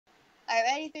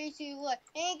Alright, ready? 3, 2, 1.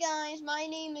 Hey guys, my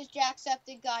name is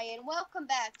Jacksepticeye, and welcome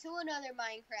back to another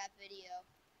Minecraft video.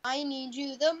 I need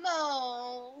you the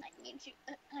most.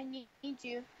 I need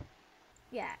you.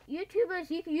 Yeah, YouTubers,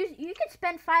 you can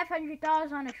spend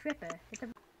 $500 on a stripper.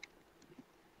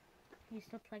 You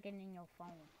still plug it in your phone.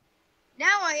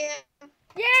 Now I am.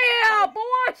 Yeah,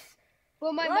 boys!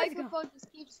 Well, my Let's microphone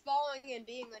just keeps falling and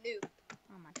being a noob.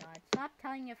 Oh my god, stop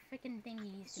telling your freaking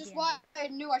thingies. This is why I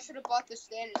knew I should have bought the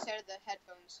stand instead of the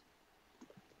headphones.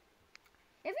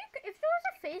 If there was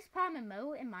a facepalm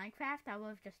emote in Minecraft, I would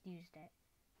have just used it.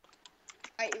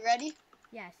 Alright, you ready?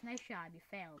 Yes, nice job. You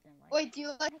failed. Wait, do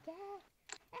you like...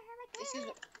 This is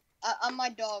I'm my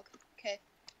dog. Okay.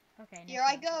 Okay. Here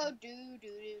I go. Do.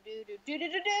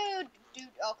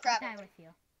 Oh crap! I'll die with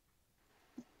you.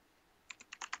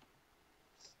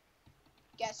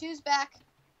 Guess who's back?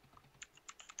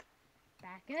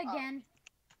 Back again.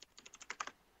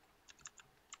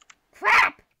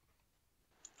 Crap!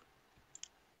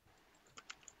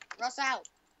 Russ out.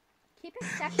 Keep it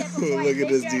separate before Look at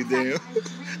this dude, damn.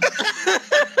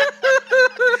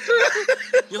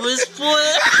 You was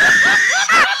spoiled.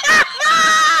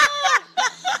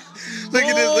 Look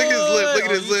at his lip. Look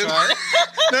at his lip.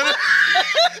 No.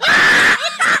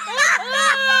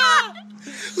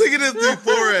 Look at his new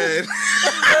forehead.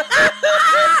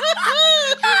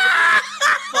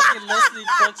 Fucking Leslie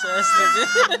Punch ass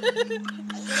nigga.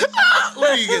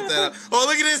 Where do you get that? Oh,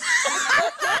 look at this.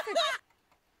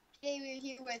 Today we're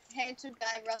here with handsome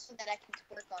guy Russell that I can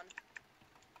work on.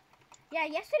 Yeah,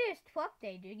 yesterday was 12th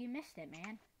day, dude. You missed it,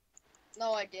 man.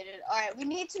 No, I didn't. Alright, we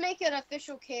need to make an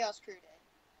official Chaos Crew day.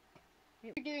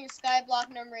 We're doing Skyblock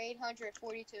number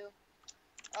 842.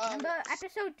 Number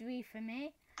episode 3 for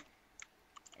me.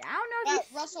 I don't know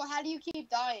if Russell, how do you keep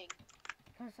dying?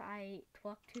 Because I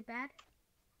talked too bad.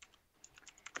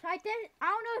 So I don't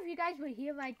know if you guys were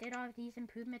here when I did all of these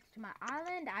improvements to my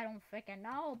island. I don't freaking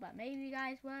know, but maybe you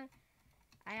guys were.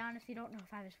 I honestly don't know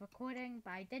if I was recording,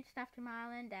 but I did stuff to my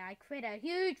island and I created a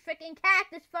huge freaking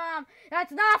cactus farm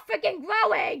that's not freaking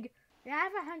growing! I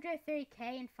have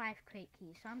 130k and 5 crate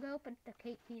keys, so I'm gonna open the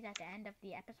crate keys at the end of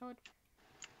the episode.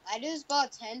 I just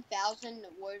bought 10,000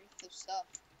 worth of stuff.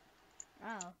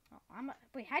 Oh,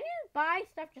 wait, how do you buy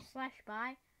stuff? Just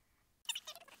 /buy?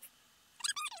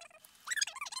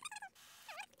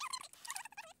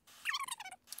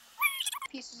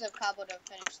 Pieces of cobble to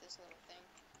finish this little thing.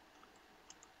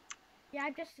 Yeah,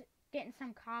 I'm just getting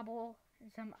some cobble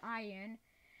and some iron.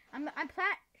 I don't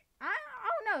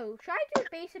know. Should I do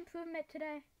base improvement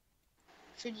today?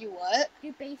 Should you what?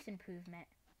 Do base improvement.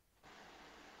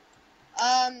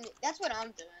 That's what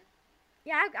I'm doing.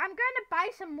 Yeah, I'm gonna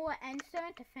buy some more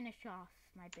endstone to finish off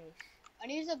my base. I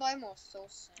need to buy more soul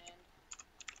sand.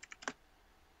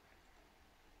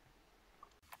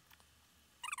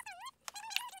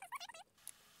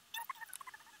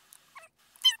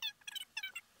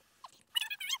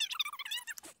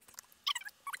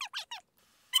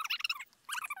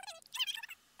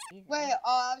 Wait,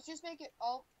 I was just making.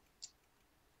 Oh,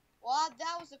 well,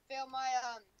 that was a fail.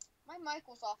 My mic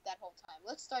was off that whole time.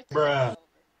 Let's start this over.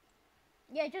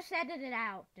 Yeah, just edit it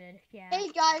out, dude. Yeah. Hey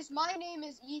guys, my name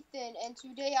is Ethan, and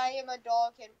today I am a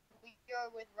dog, and we are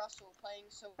with Russell playing.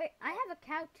 So wait, I have a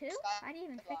cow too. I didn't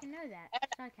even freaking know that.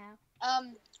 Sorry, cow.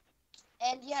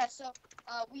 And yeah, so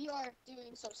we are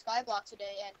doing some Skyblock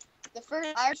today, and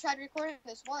I tried recording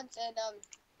this once, and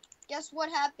guess what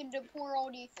happened to poor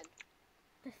old Ethan?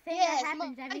 The thing that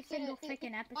happens every single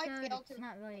freaking episode, it's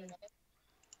not really...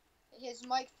 His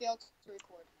mic failed to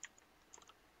record.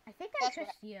 I think that's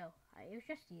just you. It was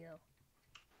just you.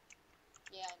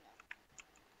 Yeah, I know.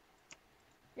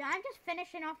 Yeah, I'm just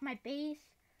finishing off my base.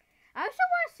 I also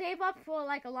want to save up for,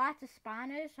 like, lots of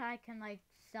spawners so I can, like,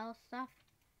 sell stuff.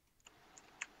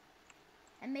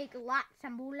 And make lots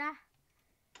of moolah.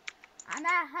 I'm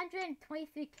at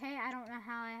 123k. I don't know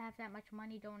how I have that much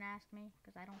money. Don't ask me.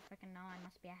 Because I don't freaking know. I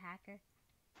must be a hacker.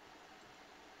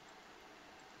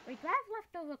 Wait, do I have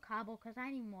leftover cobble? Because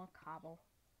I need more cobble.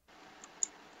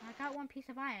 I got one piece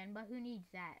of iron, but who needs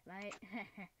that, right?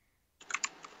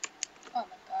 Oh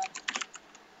my god.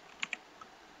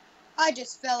 I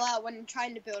just fell out when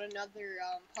trying to build another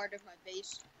part of my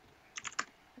base.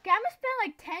 Okay, I'm gonna spend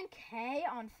like 10k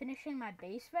on finishing my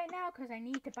base right now because I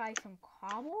need to buy some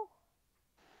cobble.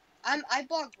 I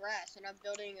bought grass and I'm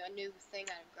building a new thing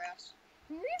out of grass.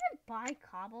 Can you even buy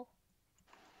cobble?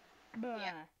 Bruh.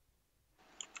 Yeah.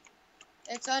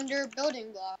 It's under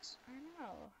building blocks. I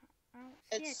know. I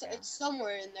don't see it. It's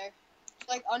somewhere in there. It's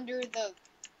like under the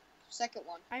second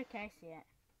one. Okay, I see it.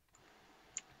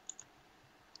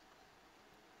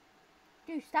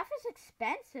 Dude, stuff is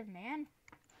expensive, man.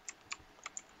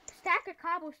 Stack stack of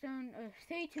cobblestone, or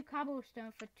 32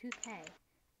 cobblestone for 2K.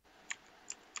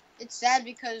 It's sad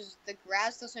because the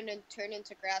grass doesn't turn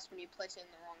into grass when you place it in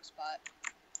the wrong spot.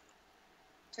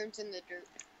 It turns into dirt.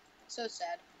 It's so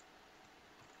sad.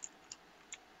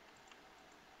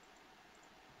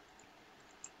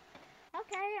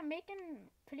 Okay, I'm making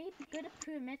pretty good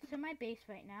improvements to my base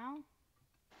right now.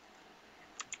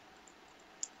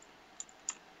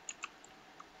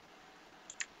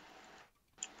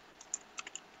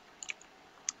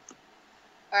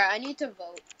 Alright, I need to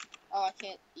vote. Oh, I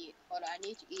can't eat. Hold on, I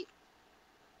need to eat.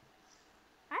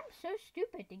 I'm so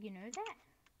stupid, did you know that?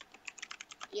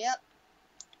 Yep.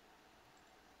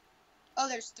 Oh,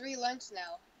 there's 3 lengths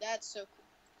now. That's so cool.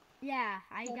 Yeah,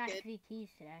 I got Okay. 3 keys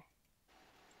today.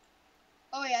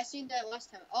 Oh, yeah, I seen that last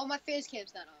time. Oh, my face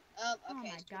cam's not on. Oh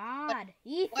Okay. my god.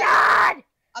 Ethan! What?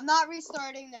 I'm not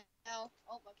restarting now.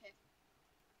 Oh, okay.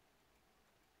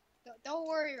 Don't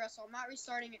worry, Russell. I'm not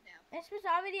restarting it now. This was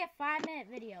already a 5-minute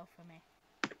video for me.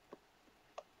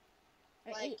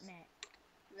 Or Like, 8 minutes.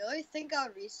 Really think I'll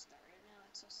restart it now?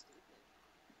 It's so stupid.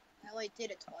 I only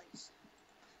did it twice.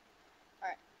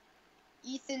 Alright.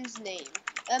 Ethan's name.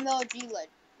 MLG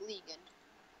Legend.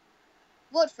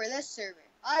 Vote for this server.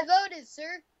 I voted,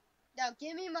 sir. Now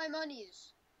give me my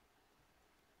monies.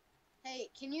 Hey,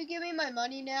 can you give me my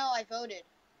money now? I voted.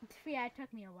 Yeah, it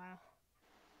took me a while.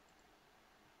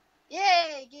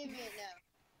 Yay! Give me it now.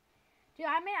 Dude,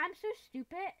 I'm so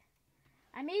stupid.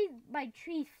 I made my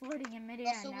tree floating in midair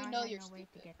Also, and now we I know have you're no way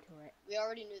to stupid. get to it. We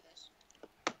already knew this.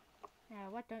 Yeah,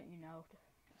 what don't you know?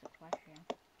 It's a question.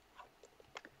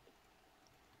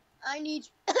 I need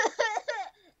you.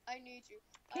 I need you.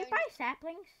 Can you buy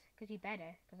saplings? Cause you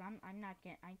better. Cause I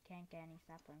can't get any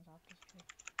saplings off this tree.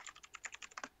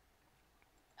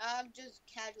 I'm just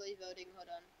casually voting. Hold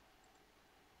on.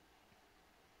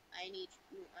 I need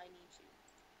you. I need you.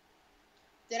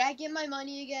 Did I get my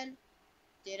money again?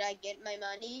 Did I get my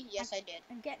money? Yes, I did.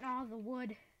 I'm getting all the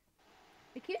wood.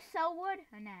 Can you sell wood?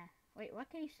 Or nah? Wait, what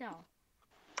can you sell?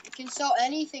 You can sell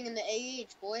anything in the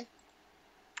AH, boy.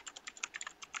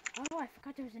 Oh, I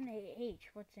forgot there was an AH.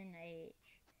 What's in the AH?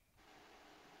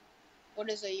 What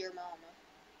is a your mama?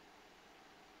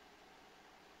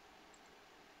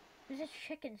 There's a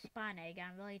chicken spawn egg.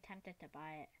 I'm really tempted to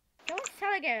buy it. Someone's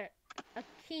selling a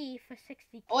key for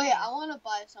 60K. Oh yeah, I want to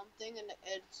buy something, and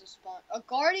it's a spawn. A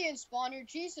guardian spawner,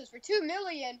 Jesus, for 2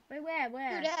 million. Wait, where?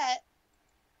 Do that.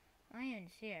 I don't even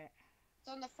see it. It's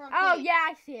on the front Oh page. yeah,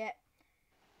 I see it.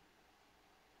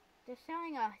 They're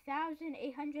selling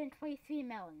 1,823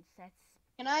 melons. That's.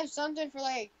 Can I have something for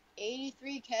like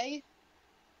 83K? You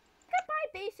can buy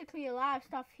basically a lot of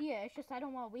stuff here. It's just I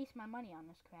don't want to waste my money on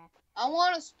this crap. I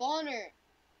want a spawner.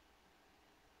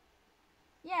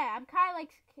 Yeah, I'm kind of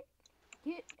like.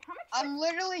 How much? I'm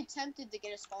literally tempted to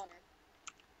get a spawner.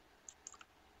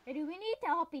 Hey, do we need to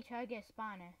help each other get a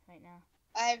spawner right now?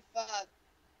 I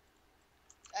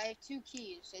have 2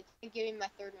 keys. It's giving my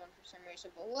 3rd one for some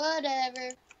reason, but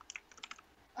whatever.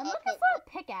 I'm looking for a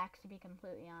pickaxe, to be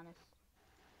completely honest.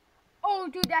 Oh,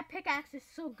 dude, that pickaxe is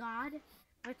so god.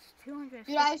 It's 200.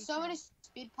 Dude, I have so many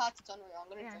speed pots, it's unreal. I'm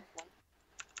gonna drink one.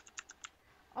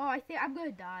 Oh, I think I'm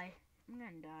gonna die. I'm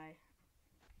gonna die.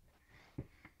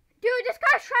 Dude, this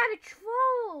guy's trying to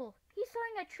troll. He's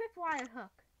selling a tripwire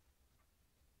hook.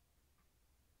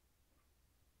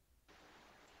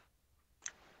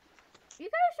 You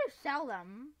guys should sell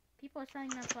them. People are selling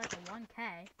them for like a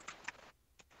 1K.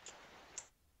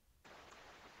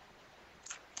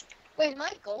 Wait, is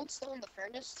my gold still in the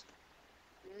furnace?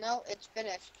 No, it's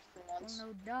finished for once. Oh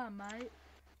no, duh, mate.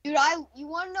 Dude, you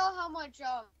wanna know how much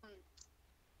how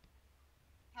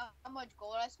much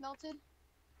gold I smelted?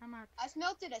 How much? I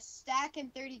smelted a stack in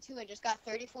 32 and just got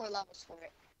 34 levels for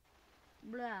it.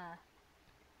 Blah.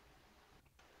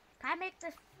 Can I make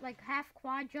this like half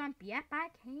quad jump? Yep, I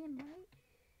can, mate.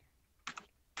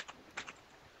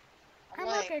 I'm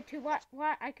looking to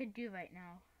what I could do right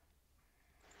now.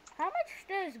 How much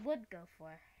does wood go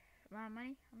for? A lot of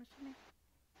money, I'm assuming.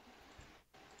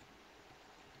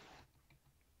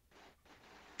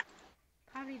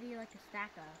 Probably be like a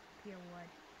stack of pure wood.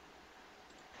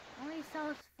 Only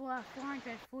sells for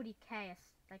 440K,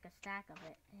 like a stack of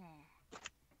it. Yeah.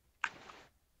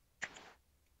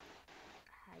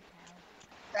 Hi,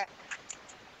 pal.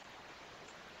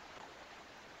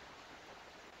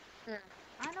 Right.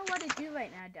 I don't know what to do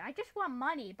right now. I just want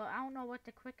money, but I don't know what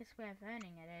the quickest way of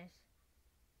earning it is.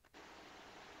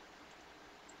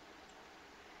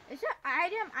 Is there an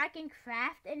item I can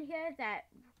craft in here that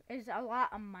is a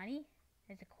lot of money?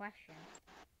 Is a question.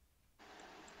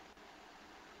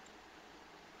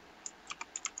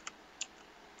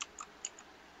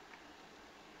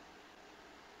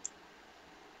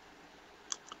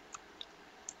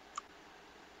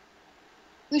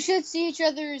 We should see each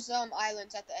other's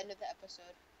islands at the end of the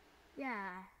episode.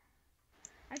 Yeah.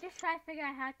 I just try to figure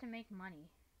out how to make money.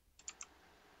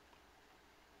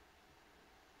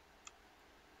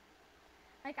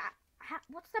 Like,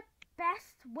 what's the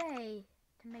best way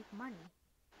to make money?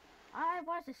 All I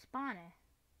was a spawner.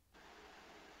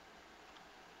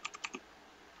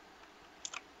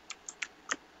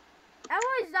 I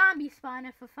want a zombie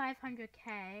spawner for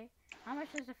 500k. How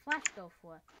much does a flesh go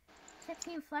for?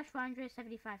 16 flesh for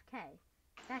 175k.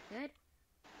 Is that good?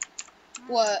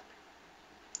 What?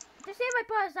 Just say if I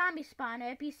put a zombie spawner,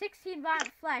 it'd be 16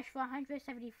 flesh for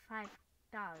 $175.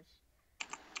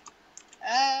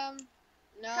 No.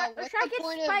 Should I get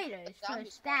spiders for a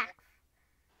stack?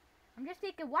 I'm just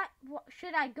thinking, what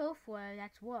should I go for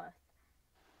that's worth?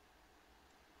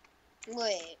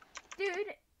 Wait.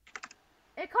 Dude,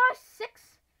 it costs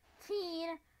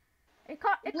 16. It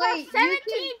costs Wait,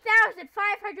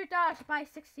 $17,500 to buy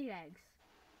 60 eggs.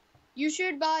 You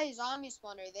should buy a zombie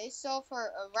spawner. They sell for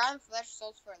around flesh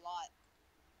sells for a lot.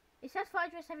 It says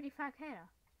 475k.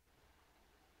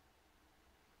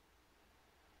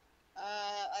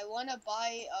 I wanna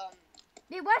buy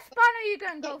Dude, what spawn are you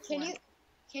gonna go for?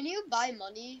 Can you buy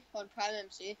money on Prime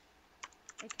MC?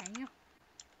 Hey, can you?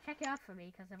 Check it out for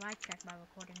me, because if I check my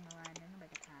recording line, then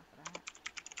nobody can have that.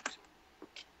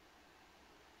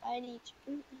 I need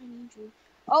you.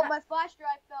 Oh, my flash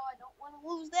drive fell. I don't want to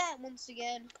lose that once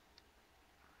again.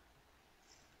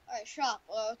 Alright, shop.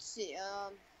 Let's see.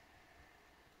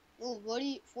 Ooh,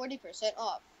 40%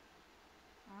 off.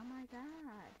 Oh my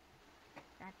god.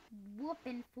 That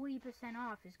whooping 40%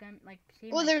 off is gonna, like,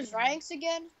 save Oh, my there's freaking- ranks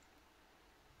again?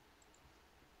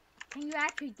 Can you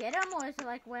actually get them, or is it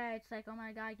like where it's like, oh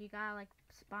my god, you gotta, like,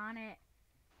 spawn it?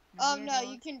 No,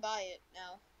 you can buy it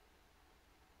now.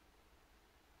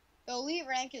 The elite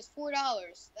rank is $4.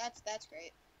 That's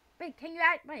great. Wait, can you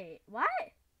wait, what?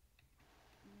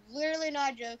 Literally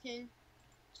not joking.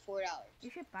 It's $4. You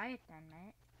should buy it then,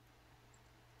 mate.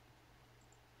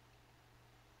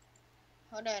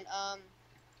 Hold on,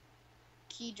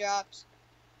 key drops.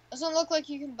 Doesn't look like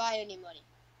you can buy any money.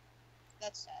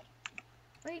 That's sad.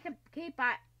 But you can keep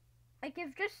buy, like,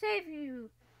 just say if you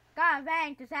got a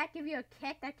rank, does that give you a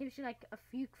kit that gives you, like, a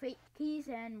few crate keys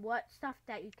and what stuff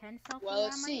that you can sell for? Well,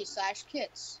 let's see.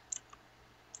 /kits.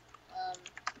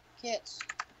 Kits.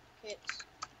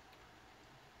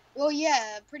 Well,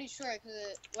 yeah, I'm pretty sure,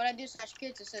 because when I do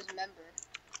 /kits, it says member.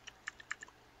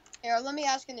 Here, let me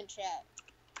ask in the chat.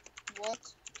 What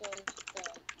does the elite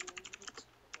rank?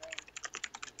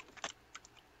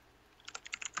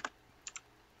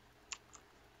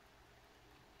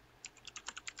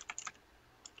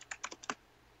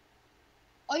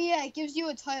 Oh yeah, it gives you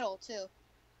a title too.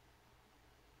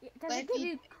 Does it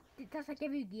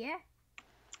give you gear?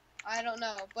 I don't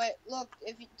know, but look,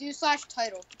 if you do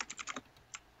 /title.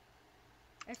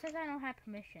 It says I don't have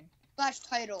permission.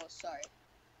 /title, sorry.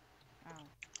 Oh.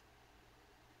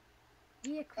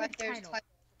 Yeah, click Right, there's title. title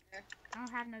there. I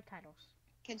don't have no titles.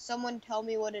 Can someone tell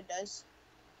me what it does?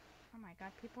 Oh my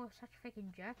god, people are such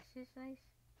freaking jerks these days.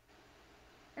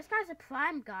 This guy's a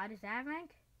prime god, is that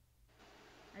rank?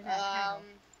 Or is that a title?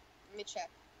 Let me check.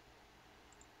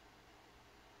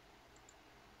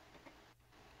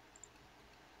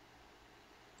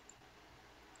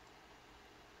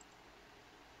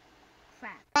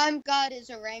 Crap. Prime God is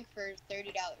a rank for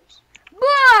 $30.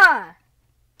 Bruh!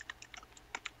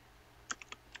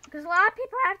 Because a lot of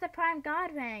people have the prime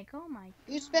god rank. Oh my god.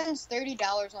 Who spends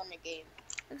 $30 on a game?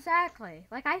 Exactly.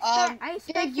 Like I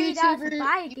spent big $30 to YouTubers-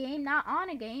 buy a game, not on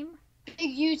a game.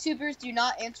 Big YouTubers do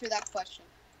not answer that question.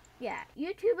 Yeah,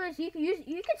 YouTubers, you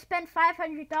can spend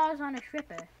 $500 on a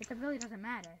stripper. It really doesn't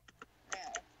matter.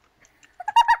 Yeah.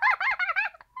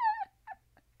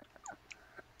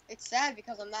 It's sad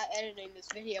because I'm not editing this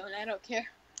video and I don't care.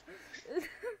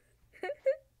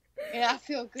 And I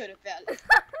feel good about it.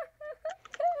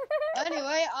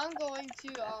 Anyway, I'm going to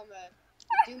do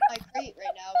my crate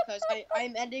right now because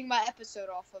I'm ending my episode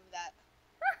off of that.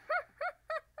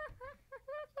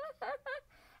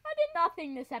 I did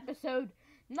nothing this episode.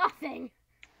 Nothing.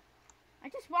 I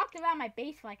just walked around my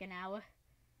base for like an hour.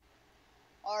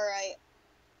 Alright.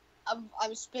 I'm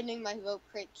spinning my vote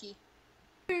crate key.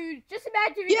 Dude, just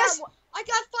imagine Yes! got I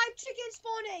got 5 chicken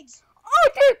spawn eggs! Oh,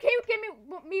 dude, can you give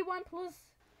me one, please?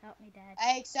 Help me, Dad.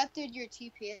 I accepted your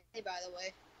TPA, by the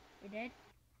way. You did?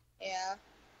 Yeah.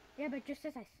 Yeah, but just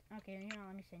as okay, you know,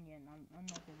 let me send you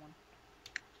another one.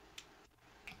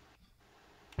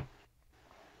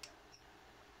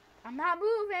 I'm not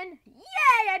moving.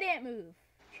 Yay, I didn't move.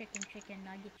 Chicken,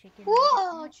 nugget, chicken.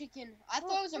 Whoa, nugget. chicken. I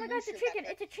thought it was a oh my god, rooster it's a chicken.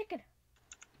 back It's a chicken.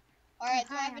 there. Alright,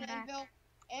 do I Hi, have an I'm back. anvil?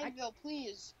 anvil,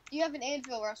 please. Do you have an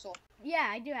anvil, Russell? Yeah,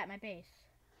 I do at my base.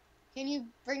 Can you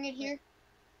bring it here?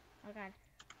 Oh god.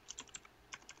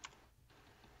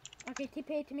 Okay,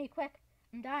 TP to me quick.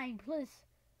 I'm dying, please.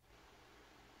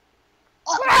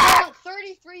 Oh, I got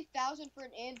 33,000 for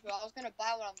an anvil. I was gonna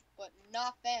buy one, but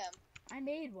not fam. I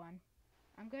made one.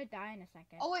 I'm gonna die in a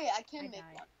second. Oh wait, I can make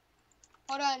died. one.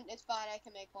 Hold on, it's fine. I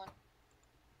can make one.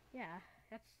 Yeah,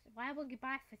 that's why will you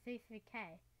buy for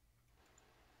 33k?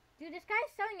 Dude, this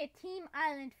guy's selling a team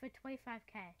island for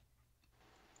 25k.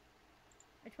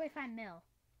 Or 25 mil.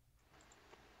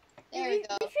 There we, we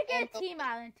go. We should get Anvil. a team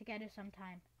island together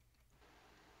sometime.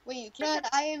 Wait,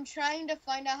 I am trying to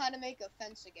find out how to make a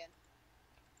fence again.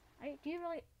 Do you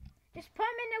really? Just put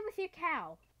him in there with your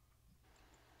cow.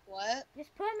 What?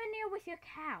 Just put him in there with your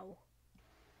cow.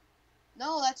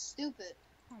 No, that's stupid.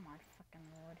 Oh my fucking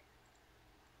lord.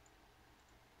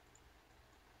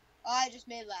 Oh, I just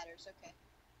made ladders. Okay.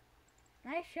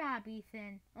 Nice job,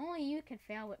 Ethan. Only you can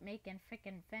fail with making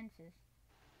freaking fences.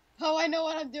 Oh, I know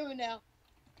what I'm doing now.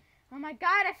 Oh my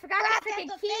god, I forgot Crap, the freaking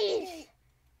that's a fence keys. gate.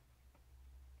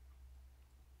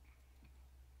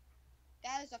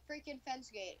 That is a freaking fence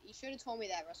gate. You should have told me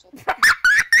that, Russell.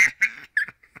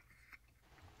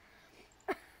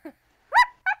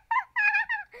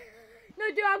 No,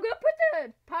 dude, I'm gonna put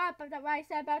the part of that what I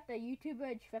said about the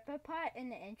YouTuber Tripper part in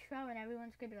the intro, and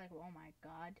everyone's gonna be like, "Oh my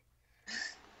god."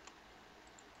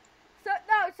 So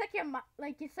no, it's like your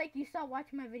it's like you start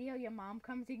watching my video, your mom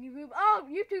comes in your room. Oh,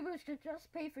 YouTubers should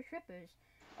just pay for strippers.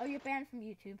 Oh, you're banned from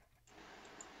YouTube.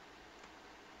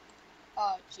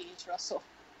 Oh, jeez, Russell.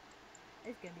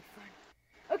 It's gonna be fun.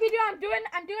 Okay, dude, I'm doing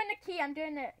the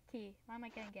key. What am I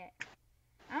gonna get?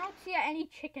 I don't see any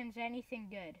chickens or anything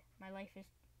good. My life is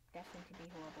destined to be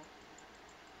horrible.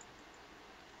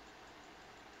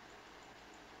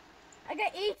 I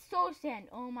got 8 soul sand.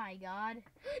 Oh my god.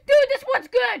 Dude, this one's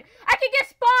good! I can get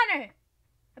spawner!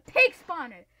 A pig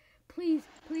spawner. Please,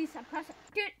 please, I'm pressing.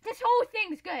 Dude, this whole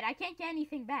thing's good. I can't get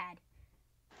anything bad.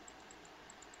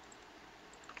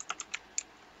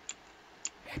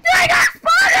 Dude, I got a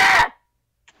spawner!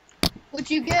 What'd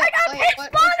you get? I got a pig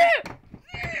spawner!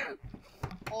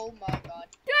 Oh my god.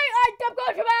 Dude, I'm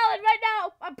going to my island right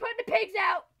now. I'm putting the pigs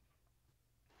out.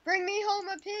 Bring me home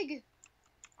a pig.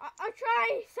 I'll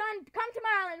try, son. Come to my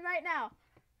island right now.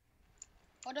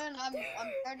 Hold on, I'm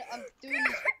doing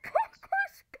this.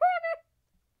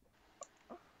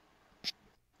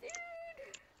 Dude.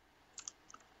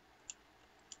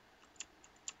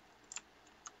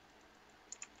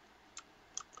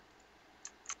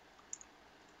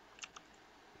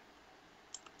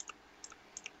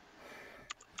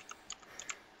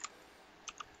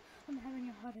 I'm having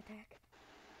a heart attack.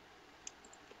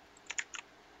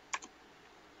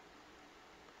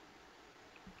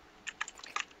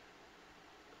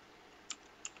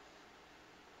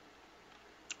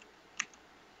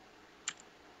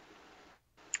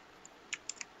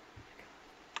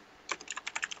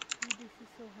 This is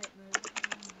so hype mode. Oh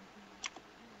my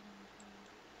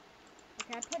god.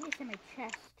 Okay, I put this in my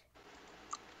chest.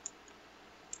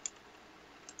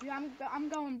 Dude, I'm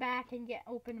going back and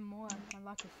opening more. My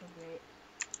luck is so great.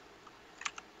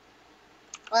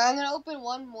 Alright, I'm gonna open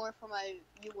one more for my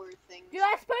viewer thing. Dude,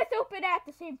 I'm supposed to open it at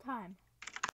the same time.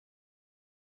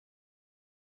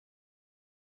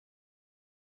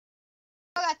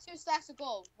 I got 2 stacks of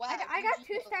gold. Wow. I got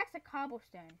 2 stacks of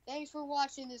cobblestone. Thanks for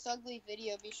watching this ugly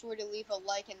video. Be sure to leave a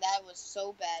like, and that was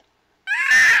so bad.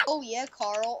 Oh yeah,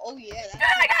 Carl. Oh yeah. Dude,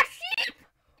 I got sheep!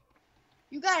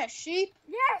 You got a sheep?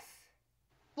 Yes!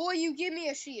 Boy, you give me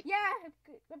a sheep. Yeah,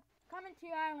 I'm coming to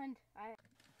your island. Wait,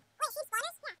 sheep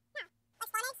spawners? Yeah, no. Like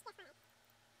spawners? Yeah,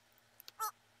 spawners.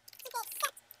 Wait, sheep is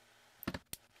set.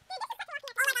 Dude,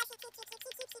 this is such a rock. Oh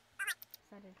my gosh, sheep. Alright.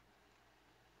 Excited.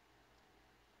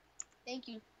 Thank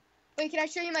you. Wait, can I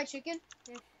show you my chicken?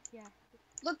 Yes, yeah.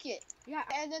 Look it. Yeah.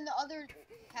 And then the other.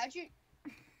 How'd you?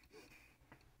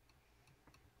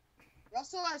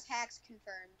 Russell has hacks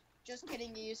confirmed. Just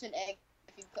kidding. You used an egg.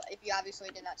 If you obviously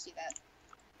did not see that.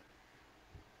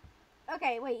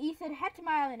 Okay, wait, Ethan, head to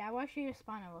my island. I want to show you your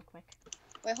spawner real quick.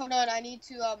 Wait, hold on. I need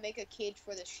to make a cage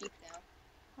for the sheep now.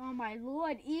 Oh my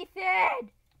lord, Ethan!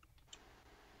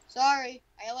 Sorry,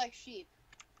 I like sheep.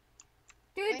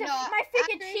 Dude, Wait, no, my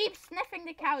freaking actually, sheep sniffing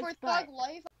the cow's For butt. Thug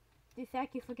Life, Dude,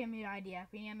 thank you for giving me an idea.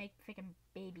 We need to make freaking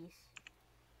babies.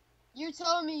 you're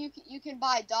telling me you can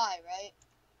buy dye, right?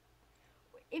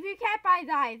 If you can't buy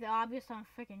dye, they're obviously on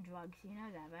freaking drugs. You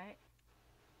know that, right?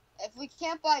 If we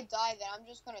can't buy dye, then I'm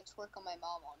just gonna twerk on my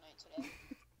mom all night today.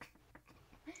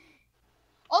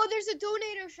 Oh, there's a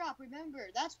donator shop. Remember,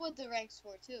 that's what the rank's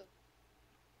for too.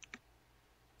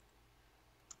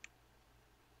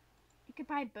 You could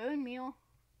buy bone meal.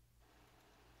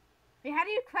 Wait, how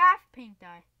do you craft pink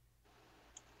dye?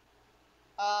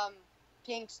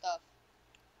 Pink stuff.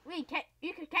 Wait, can't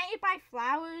you buy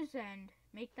flowers and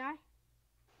make dye?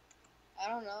 I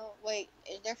don't know. Wait,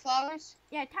 is there flowers?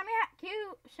 Yeah, tell me can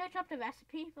you search up the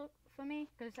recipe for me?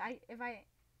 Cause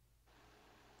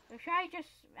or should I just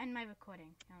end my recording?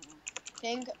 I don't know.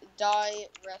 Pink dye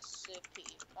recipe.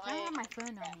 I don't have my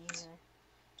phone on me either.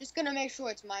 Just gonna make sure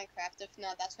it's Minecraft. If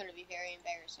not, that's gonna be very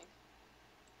embarrassing.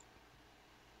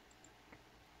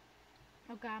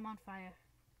 Oh god, I'm on fire.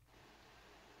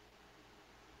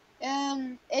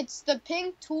 It's the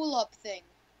pink tulip thing.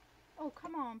 Oh,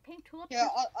 come on. Pink tulip? Here,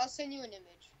 I'll send you an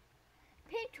image.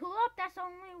 Pink tulip? That's the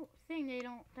only thing they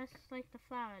don't... That's like the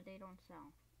flower they don't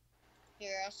sell.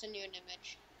 Here, I'll send you an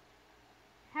image.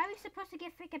 How are we supposed to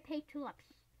get freaking pink tulips?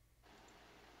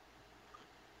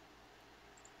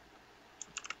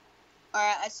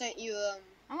 Alright, I sent you,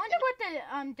 I wonder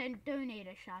what the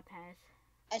donator shop has.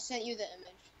 I sent you the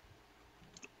image.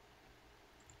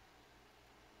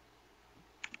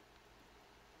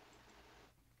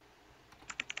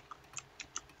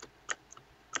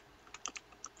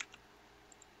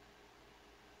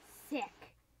 Sick.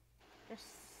 Just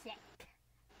sick.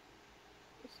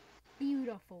 It's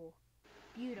beautiful.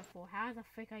 Beautiful. How the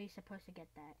frick are you supposed to get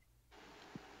that?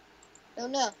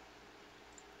 Don't know.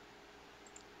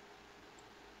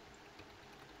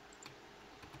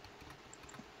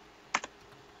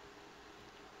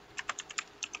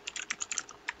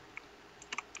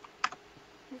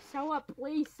 Someone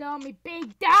please sell me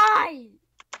big dye!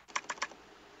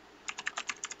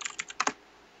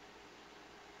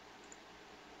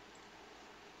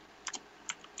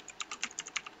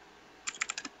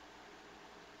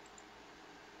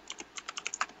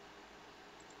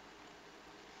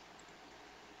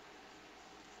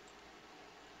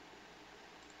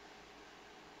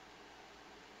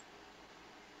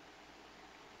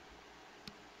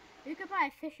 You could buy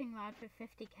a fishing rod for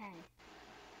 50K.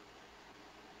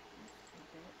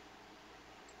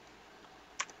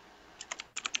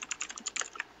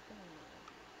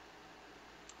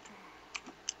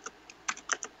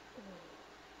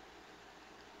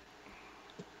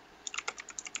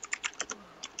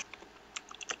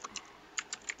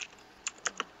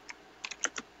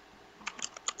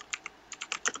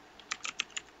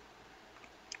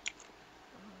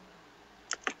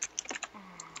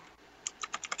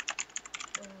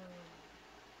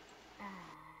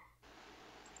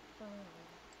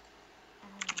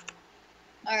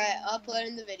 Alright,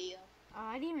 uploading the video.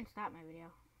 I didn't even start my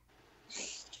video.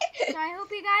 So I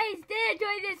hope you guys did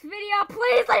enjoy this video.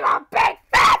 Please leave a big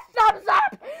fat thumbs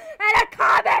up and a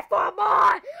comment for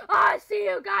more. I'll see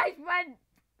you guys when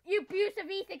you abusive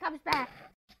Ethan comes back.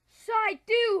 So I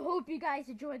do hope you guys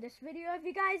enjoyed this video. If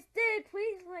you guys did,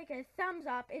 please like a thumbs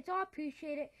up. It's all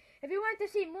appreciated. If you want to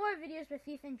see more videos with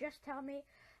Ethan, just tell me.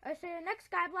 So the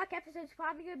next Skyblock episode is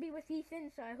probably going to be with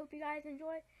Ethan. So I hope you guys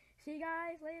enjoy. See you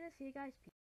guys later. See you guys.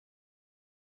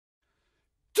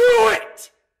 Do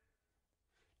it!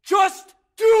 Just